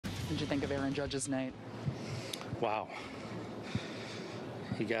did you think of Aaron Judge's night? Wow.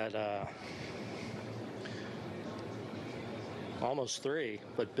 He got almost 3,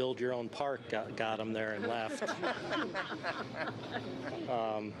 but build your own park got him there and left.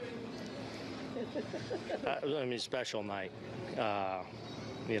 I mean, special night.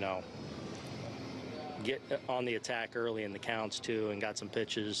 Get on the attack early in the counts too, and got some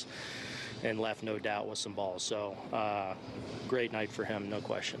pitches, and left no doubt with some balls. So great night for him, no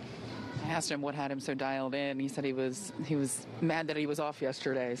question. I asked him what had him so dialed in. He said he was mad that he was off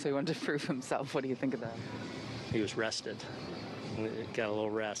yesterday, so he wanted to prove himself. What do you think of that? He was rested. Got a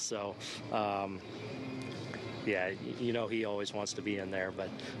little rest, so he always wants to be in there, but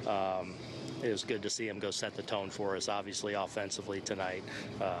it was good to see him go set the tone for us. Obviously, offensively tonight,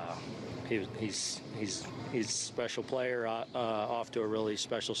 he's a special player, off to a really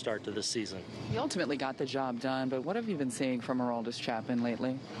special start to this season. He ultimately got the job done, but what have you been seeing from Aroldis Chapman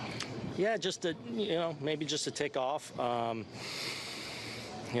lately? Yeah, just maybe just a tick off.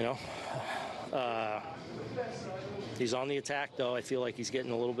 He's on the attack, though. I feel like he's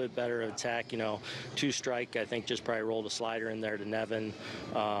getting a little bit better at attack. 2 strike, I think, just probably rolled a slider in there to Nevin.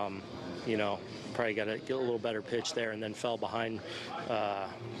 Probably got to get a little better pitch there, and then fell behind.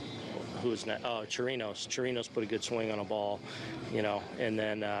 Who's next? Oh, Chirinos. Chirinos put a good swing on a ball, and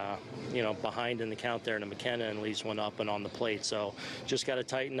then, behind in the count there to McKenna, and leaves one up and on the plate. So just got to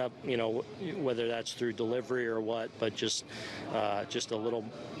tighten up, whether that's through delivery or what, but just a little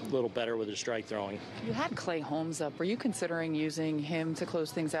better with his strike throwing. You had Clay Holmes up. Were you considering using him to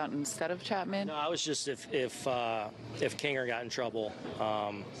close things out instead of Chapman? No, I was just if Kinger got in trouble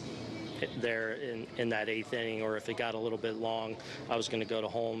there in that 8th inning, or if it got a little bit long, I was going to go to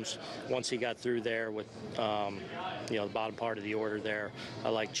Holmes. Once he got through there with the bottom part of the order there, I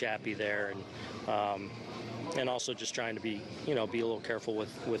like Chappie there, and also just trying to be a little careful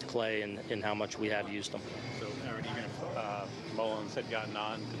with Clay and how much we have used him. So, Aaron, even if Mullins had gotten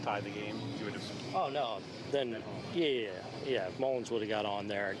on to tie the game, you would have... Oh, no. Then, yeah. If Mullins would have got on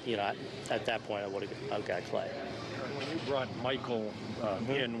there, at that point, I've got Clay. When you brought Michael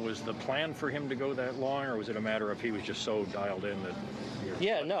in, was the plan for him to go that long, or was it a matter of he was just so dialed in that...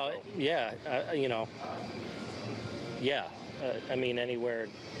 I mean, anywhere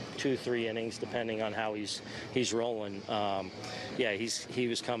 2-3 innings, depending on how he's rolling. He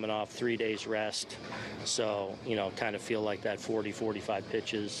was coming off 3 days rest, so kind of feel like that 40-45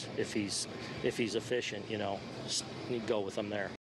 pitches. If he's efficient, go with him there.